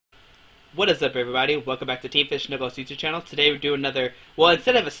What is up, everybody? Welcome back to Team Fish Snowball's YouTube channel. Today we're doing another, well,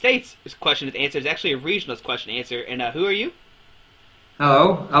 instead of a states question and answer, it's actually a regionals question and answer. And who are you?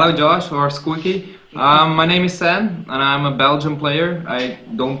 Hello Josh, or Squeaky. My name is Sen, and I'm a Belgian player. I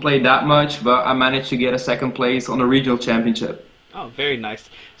don't play that much, but I managed to get a second place on the regional championship. Oh, very nice.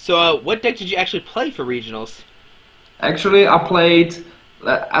 So, what deck did you actually play for regionals? Actually, I played,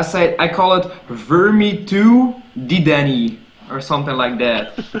 I call it Vermi2 Dideni, or something like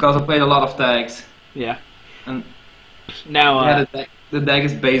that, because I played a lot of tags. Yeah. And now, yeah, the deck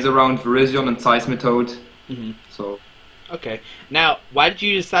is based around Virizion and Seismitoad. So. Okay. Now, why did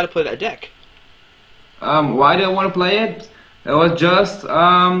you decide to play that deck? Why did I want to play it? It was just,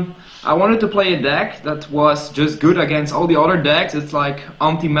 I wanted to play a deck that was just good against all the other decks. It's like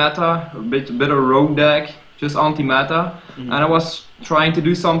anti-meta, a bit of a rogue deck, just anti-meta. And I was trying to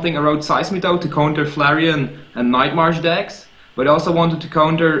do something around Seismitoad to counter Flareon and Night March decks. But I also wanted to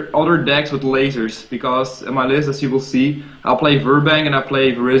counter other decks with lasers, because in my list, as you will see, I'll play Verbank and I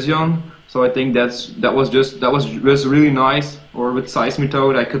play Virizion. So I think that was really nice. Or with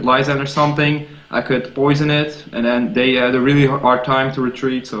Seismitoad, I could Lysan or something. I could poison it, and then they had a really hard time to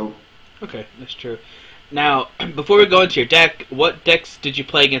retreat. So. Okay, that's true. Now, before we go into your deck, what decks did you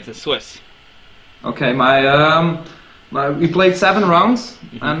play against in Swiss? Okay, we played 7 rounds,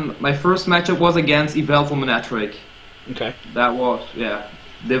 and my first matchup was against Yveltal Monatric. Okay. That was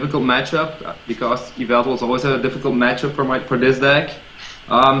difficult matchup, because Yveltal was always a difficult matchup for this deck.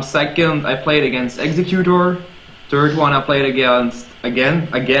 Second, I played against Executor. Third one, I played against again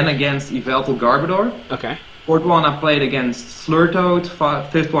against Yveltal Garbodor. Okay. Fourth one, I played against Slurtoad.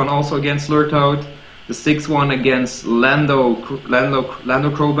 Fifth one, also against Slurtoad. The sixth one against Lando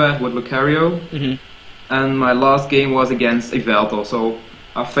Crobat with Lucario. And my last game was against Yveltal. So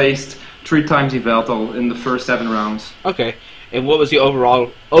I faced 3 times Yveltal in the first 7 rounds. Okay. And what was the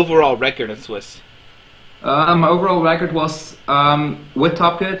overall record in Swiss? My overall record was, with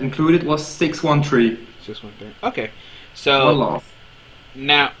Top Kit included, was 6-1-3. 6-1-3. Okay. So, one loss.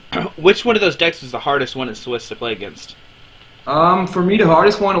 Now, which one of those decks was the hardest one in Swiss to play against? For me, the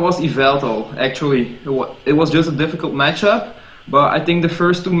hardest one was Yveltal, actually. It was just a difficult matchup, but I think the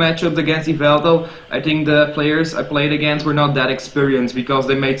first 2 matchups against Yveltal, I think the players I played against were not that experienced, because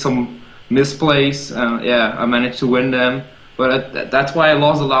they made some misplays. Yeah, I managed to win them. But that's why I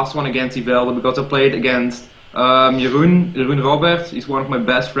lost the last one against Yveltal, because I played against Jeroen Robert. He's one of my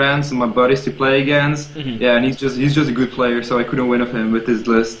best friends and my buddies to play against. Yeah, and he's just a good player, so I couldn't win of him with this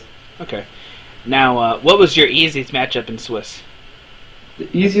list. Okay. Now, what was your easiest matchup in Swiss? The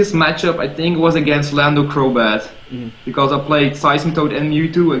easiest matchup, I think, was against Lando Crobat, because I played Seismitoad and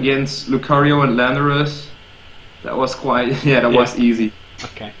Mewtwo against Lucario and Landorus. That was quite, was easy.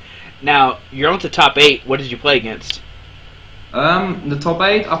 Okay. Now, you're on to top 8. What did you play against? The top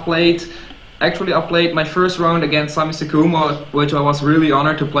 8, I played my first round against Sami Sakuma, which I was really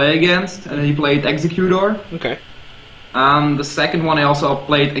honored to play against, and he played Executor. Okay. The second one I also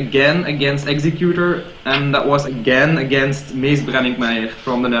played again against Executor, and that was again against Mees Brenningmeijer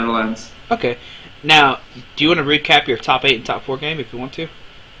from the Netherlands. Okay. Now, do you want to recap your top 8 and top 4 game if you want to?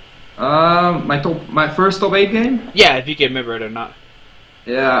 My first top 8 game? Yeah, if you can remember it or not.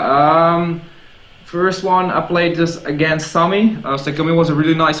 Yeah, first one I played this against Sami. Sakumi was a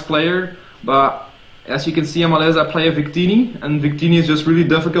really nice player, but as you can see on my list, I play a Victini, and Victini is just really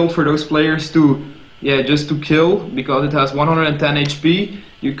difficult for those players to, just to kill, because it has 110 HP.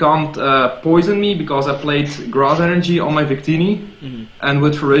 You can't poison me, because I played Grass Energy on my Victini, and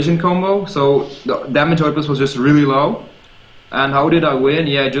with Virizion combo, so the damage output was just really low. And how did I win?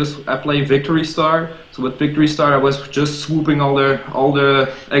 Yeah, I played Victory Star. So with Victory Star, I was just swooping all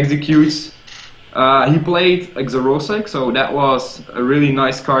the executes. He played Xerosic, so that was a really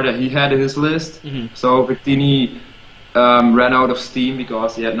nice card that he had in his list. So Victini ran out of steam,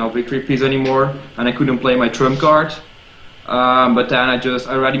 because he had no victory piece anymore, and I couldn't play my trump card. But then I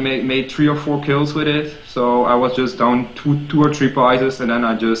already made 3 or 4 kills with it, so I was just down 2 or 3 prizes, and then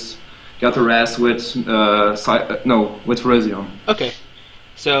I just got the rest with Virizion. Okay,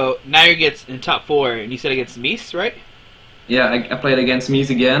 so now you're in top 4, and you said against Mees, right? Yeah, I played against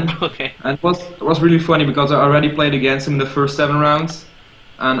Mees again. Okay. And it was really funny, because I already played against him in the first 7 rounds,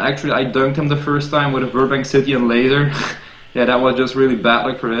 and actually I dunked him the first time with a Verbank City and laser. Yeah, that was just really bad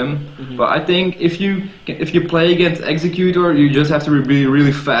luck for him. But I think if you play against Executor, you just have to be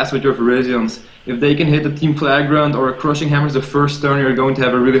really fast with your Virizions. If they can hit the Team Flagrant or a Crushing Hammers the first turn, you're going to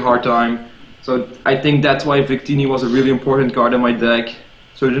have a really hard time. So I think that's why Victini was a really important card in my deck.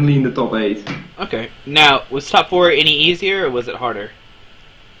 Certainly in the top 8. Okay. Now, was top 4 any easier, or was it harder?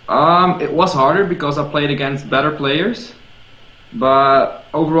 It was harder because I played against better players. But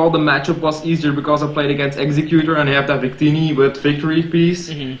overall, the matchup was easier because I played against Executor and I have that Victini with Victory Piece.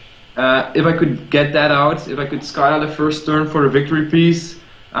 If I could get that out, if I could sky out the first turn for a Victory Piece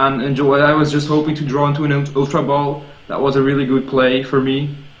and enjoy, I was just hoping to draw into an Ultra Ball. That was a really good play for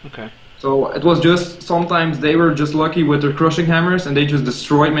me. Okay. So it was just, sometimes they were just lucky with their crushing hammers and they just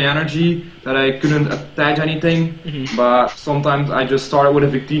destroyed my energy that I couldn't attach anything. But sometimes I just started with a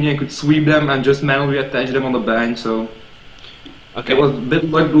Victini and could sweep them and just manually attach them on the bench. So okay. It was a bit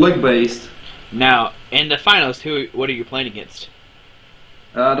luck based. Now, in the finals, what are you playing against?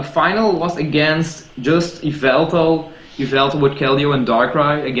 The final was against just Yveltal with Keldeo and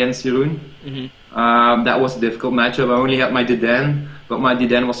Darkrai against Jeroen. That was a difficult matchup. I only had my Diden, but my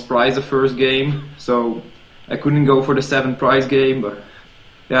Diden was prized the first game, so I couldn't go for the 7th prize game. But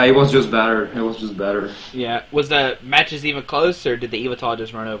yeah, it was just better. It was just better. Yeah, was the matches even close, or did the Yveltal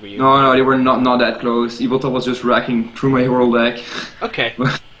just run over you? No, they were not that close. Yveltal was just racking through my whole deck. Okay.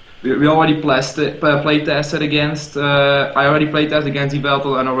 We already play tested against. I already played test against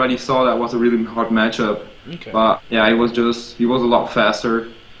Yveltal and already saw that was a really hard matchup. Okay. But yeah, he was a lot faster.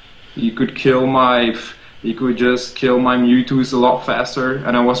 He could just kill my Mewtwo's a lot faster,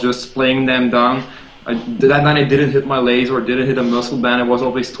 and I was just playing them down. That night I didn't hit my laser or didn't hit a muscle band. I was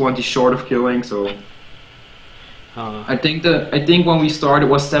always 20 short of killing. So I think when we started it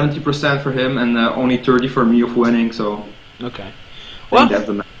was 70% for him and only 30 for me of winning. So okay. Well,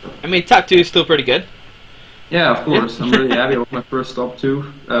 I mean, top 2 is still pretty good. Yeah, of course. I'm really happy. It was my first top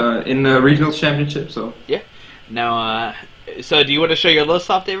 2 in the regional championship. So yeah. Now, so do you want to show your list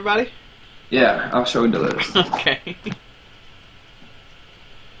off to everybody? Yeah, I'll show you the list. Okay.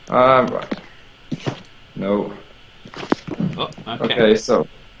 Right. No. Oh, okay. Okay, so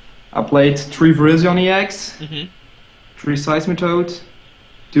I played 3 Virizion EX, 3 Seismitoad,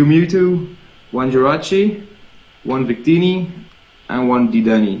 2 Mewtwo, 1 Jirachi, 1 Victini, and 1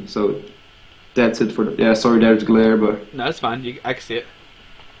 Dedenne. So that's it for the... Yeah, sorry there's glare, but... No, it's fine. I can see it.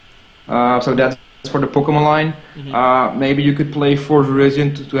 So that's for the Pokemon line. Maybe you could play 4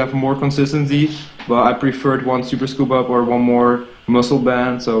 Virizion to have more consistency, but I preferred 1 Super Scoop Up or 1 more Muscle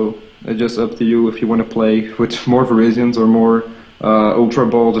Band, so it's just up to you if you want to play with more Virizions or more Ultra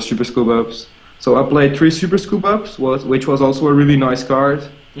Balls or Super Scoop Ups. So I played 3 Super Scoop Ups, which was also a really nice card,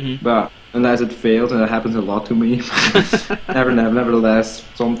 but unless it fails, and that happens a lot to me. Nevertheless,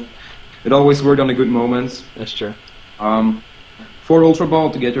 it always worked on the good moments. That's true. 4 Ultra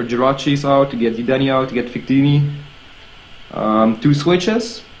Ball to get your Jirachis out, to get Dedenne out, to get Victini. 2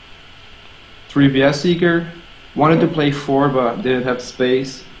 switches. 3 VS Seeker. Wanted to play 4, but didn't have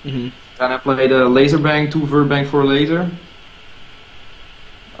space. Then I played a Laser Bang, 2 Verbank for a laser.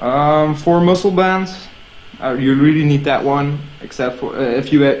 4 Muscle Bands. You really need that one, except for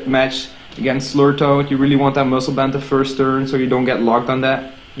if you match against Slurtoad, you really want that Muscle Band the first turn so you don't get locked on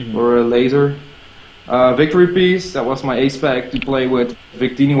that, or a laser. Victory Piece, that was my ace pack to play with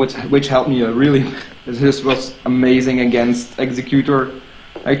Victini, which helped me really. This was amazing against Executor.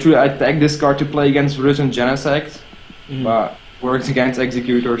 Actually, I tagged this card to play against Virizion Genesect, but worked against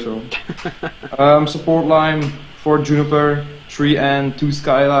Executor, so. Support line, 4 Juniper, 3 N, 2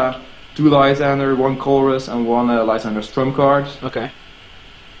 Skyla, 2 Lysander, 1 Chorus, and 1 Lysander Strum card. Okay.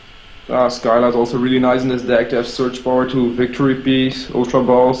 Skyla is also really nice in this deck to have Search Power to Victory Piece, Ultra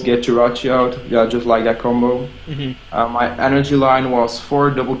Balls, get Jirachi out, yeah, just like that combo. My energy line was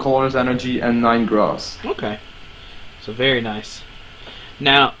 4 Double Colors Energy and 9 Grass. Okay. So very nice.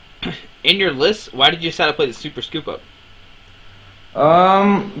 Now, in your list, why did you decide to play the Super Scoop Up?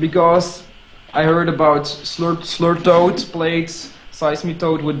 Because I heard about Slurtoad played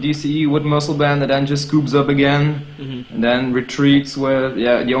Seismitoad with DCE with Muscle Band and then just scoops up again, and then retreats with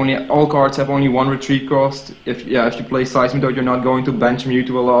all cards have only 1 retreat cost. If you play Seismitoad, you're not going to bench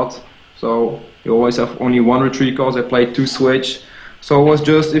Mewtwo a lot, so you always have only 1 retreat cost. I played 2 switch, so it was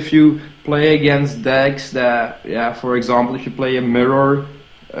just if you play against decks that for example, if you play a Mirror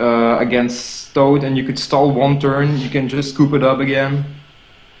against Toad and you could stall 1 turn, you can just scoop it up again.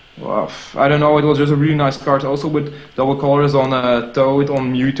 Well, I don't know, it was just a really nice card. Also with double colors on Toad,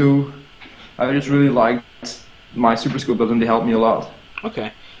 on Mewtwo. I just really liked my Super Scoop Up and they helped me a lot.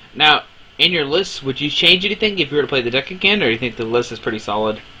 Okay. Now, in your list, would you change anything if you were to play the deck again, or do you think the list is pretty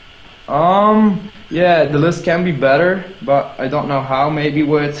solid? Yeah, the list can be better, but I don't know how. Maybe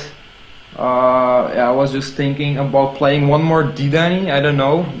with... I was just thinking about playing 1 more Dedenne, I don't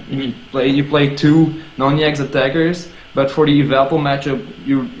know. You play 2 non-EX attackers. But for the Yveltal matchup,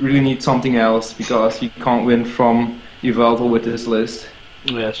 you really need something else because you can't win from Yveltal with this list.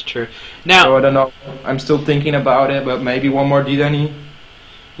 Yeah, that's true. Now, so I don't know. I'm still thinking about it, but maybe 1 more Dedenne.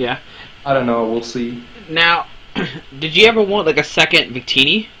 Yeah. I don't know. We'll see. Now, Did you ever want like a second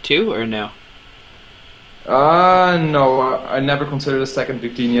Victini too, or no? No, I never considered a second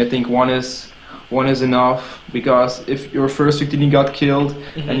Victini. I think one is enough, because if your first Victini got killed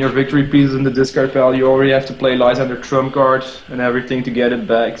and your victory piece is in the discard pile, you already have to play Lysander trump card and everything to get it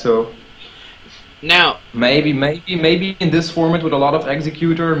back. So Now, maybe in this format with a lot of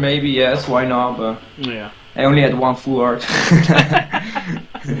executor, maybe yes, why not? But yeah. I only had one full art.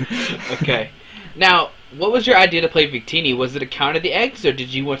 Okay. Now, what was your idea to play Victini? Was it to counter the eggs, or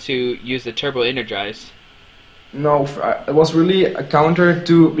did you want to use the Turbo Energize? No, it was really a counter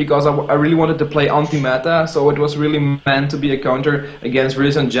to, because I really wanted to play anti-meta, so it was really meant to be a counter against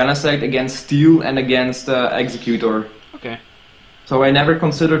Virizion Genesect, against Steel, and against Executor. Okay. So I never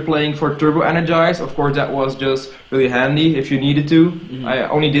considered playing for Turbo Energize. Of course, that was just really handy if you needed to. I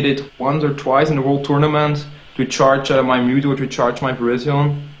only did it once or twice in the World Tournament to charge my Mewtwo, to charge my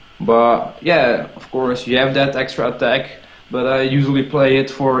Virizion. But yeah, of course, you have that extra attack, but I usually play it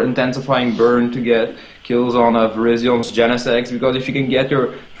for intensifying burn to get kills on Virizion's Genesect, because if you can get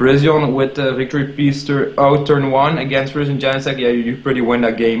your Virizion with the victory piece out turn 1 against Virizion Genesect, yeah, you pretty win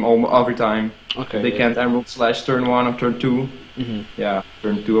that game every time. Okay. They can't Emerald Slash turn 1 or turn 2. Yeah,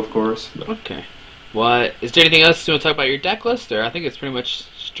 turn 2 of course. But. Okay. Well, is there anything else you want to talk about your deck list, or I think it's pretty much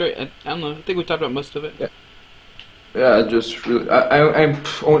straight? I don't know. I think we talked about most of it. Yeah, just really,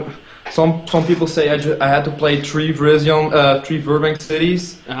 some people say I had to play 3 Virizion, 3 Verbank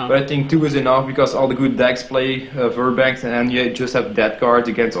cities, but I think 2 is enough, because all the good decks play Verbanks, and you just have dead cards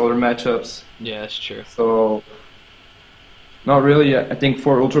against other matchups. Yeah, that's true. So, not really. I think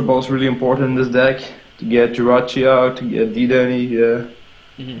 4 Ultra Ball is really important in this deck, to get Jirachi out, to get D-Danny,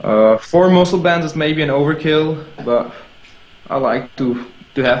 yeah. 4 Muscle Bands is maybe an overkill, but I like to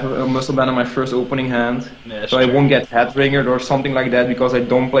have a Muscle Band on my first opening hand, so I won't get Headringered or something like that, because I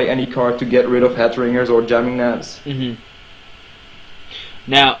don't play any card to get rid of Headringers or Jamming Nets.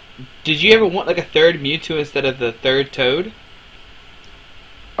 Now, did you ever want like a third Mewtwo instead of the third Toad?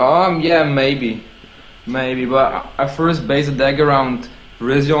 Yeah, maybe, but I first based the deck around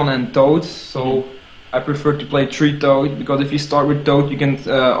Virizion and Toad, so I prefer to play 3 Toad, because if you start with Toad, you can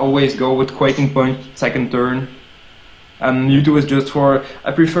always go with Quaking Punch second turn. And Mewtwo is just for,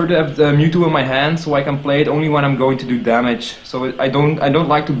 I prefer to have the Mewtwo in my hand, so I can play it only when I'm going to do damage. So I don't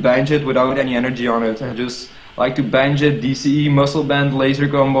like to banj it without any energy on it. I just like to banj it, DCE, Muscle Band, Laser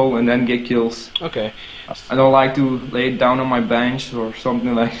Combo, and then get kills. Okay. I don't like to lay it down on my bench or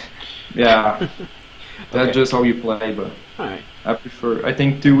something like, yeah. That's just how you play, but alright. I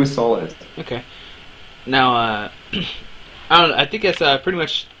think 2 is solid. Okay. Now, I don't know, I think that's pretty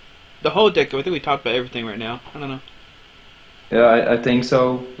much the whole deck. I think we talked about everything right now. I don't know. Yeah, I think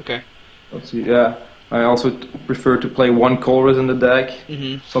so. Okay. Let's see, yeah. I also prefer to play 1 Colress in the deck.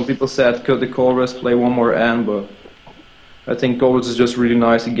 Some people said cut the Colress, play 1 more N, but I think Colress is just really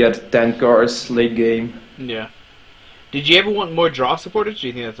nice to get 10 cards late game. Yeah. Did you ever want more draw supporters, or do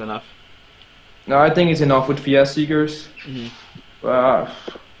you think that's enough? No, I think it's enough with VS Seekers. I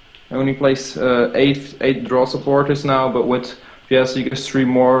only place 8 draw supporters now, but with VS Seekers 3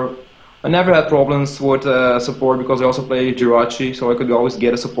 more. I never had problems with support, because I also play Jirachi, so I could always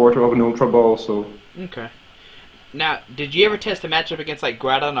get a supporter of an Ultra Ball. So. Okay. Now, did you ever test a matchup against like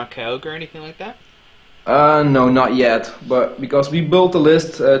Groudon or Kyogre or anything like that? No, not yet. But because we built the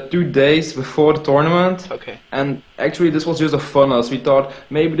list 2 days before the tournament, and actually this was just a funnel. So we thought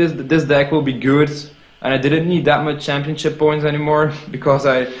maybe this deck will be good, and I didn't need that much championship points anymore, because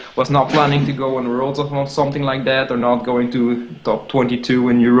I was not planning to go on Worlds or something like that, or not going to top 22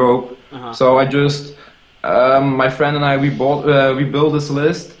 in Europe. So I just, my friend and I, we built this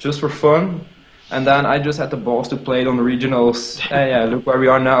list just for fun, and then I just had the balls to play it on the regionals. Yeah, look where we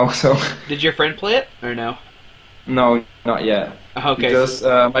are now. So. Did your friend play it or no? No, not yet. Okay. Because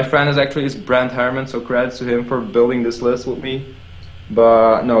my friend is Brent Herman, so credits to him for building this list with me.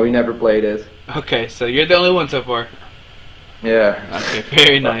 But no, he never played it. Okay, so you're the only one so far. Yeah. Okay,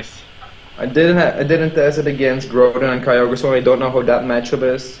 very nice. I didn't test it against Groudon and Kyogre, so I don't know how that matchup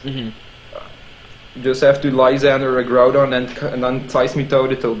is. You just have to Lysander a Groudon and then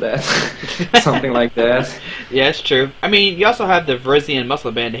Seismitoad it till death. Something like that. Yeah, it's true. I mean, you also have the Virizion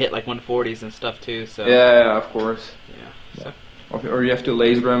Muscle Band to hit like 140s and stuff too, so... Yeah, of course. Yeah. So. Or you have to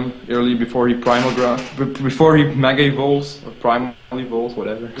laser him early before he before he Mega Evolves, or Primal Evolves,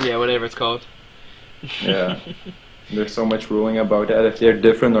 whatever. Yeah, whatever it's called. Yeah. There's so much ruling about that, if they're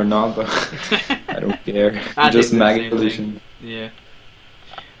different or not, but I don't care. Just Mega Evolution. Yeah.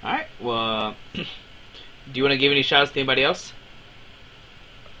 Alright, well, do you want to give any shoutouts to anybody else?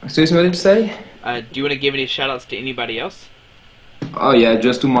 Excuse me, what did you say? Do you want to give any shoutouts to anybody else? Oh yeah,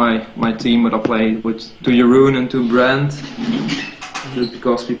 just to my team that I played with, to Jeroen and to Brand, just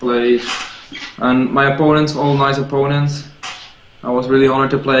because we played. And my opponents, all nice opponents. I was really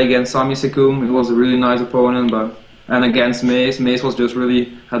honored to play against Sami Sekum. It was a really nice opponent, and against Mace. Mace was just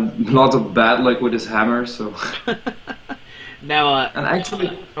really had lots of bad luck with his hammer. So. Now. And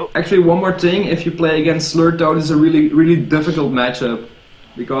actually, one more thing: if you play against Slurtoad, it's a really difficult matchup,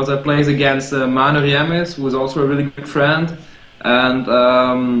 because I played against Manu Riemes, who is also a really good friend. And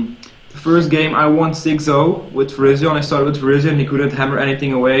the first game I won 6-0 with Virizion. I started with Virizion, he couldn't hammer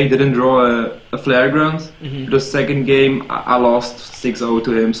anything away, didn't draw a flare grunt. The second game I lost 6-0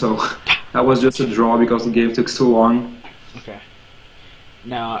 to him, so that was just a draw because the game took so long. Okay.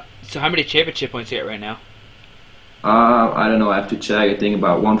 Now, so how many championship points are you at right now? I don't know, I have to check. I think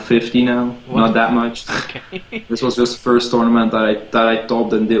about 150 now. Not that much. Okay. This was just first tournament that I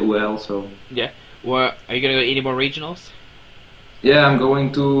topped and did well, so. Yeah. Well, are you gonna go any more regionals? Yeah, I'm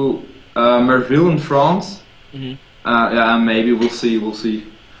going to Merville in France. Yeah, maybe we'll see.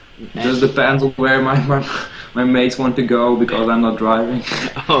 It just depends on where my mates want to go, because I'm not driving.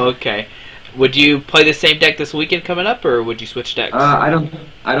 Oh, okay. Would you play the same deck this weekend coming up, or would you switch decks? I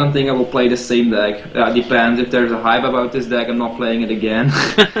don't think I will play the same deck. It depends. If there's a hype about this deck, I'm not playing it again.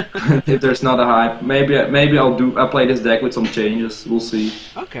 If there's not a hype, maybe I'll play this deck with some changes. We'll see.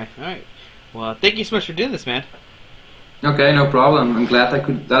 Okay, all right. Well, thank you so much for doing this, man. Okay, no problem. I'm glad I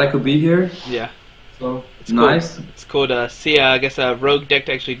could be here. Yeah. So it's nice. Cool. It's cool to see. I guess a rogue deck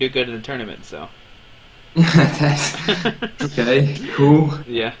to actually do good in the tournament. So. Okay. Cool.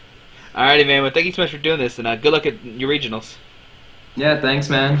 Yeah. Alrighty, man. Well, thank you so much for doing this, and good luck at your regionals. Yeah. Thanks,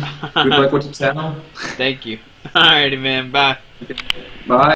 man. Good luck with the channel. Thank you. Alrighty, man. Bye. Bye.